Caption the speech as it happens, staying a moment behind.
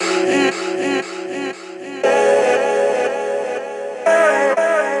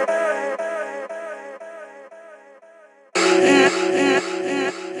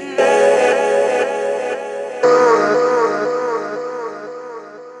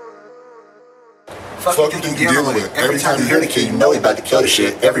Fuck you think you dealing with? Every time you hear the kid, you know he about to kill the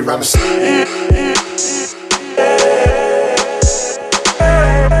shit. Every rhyme is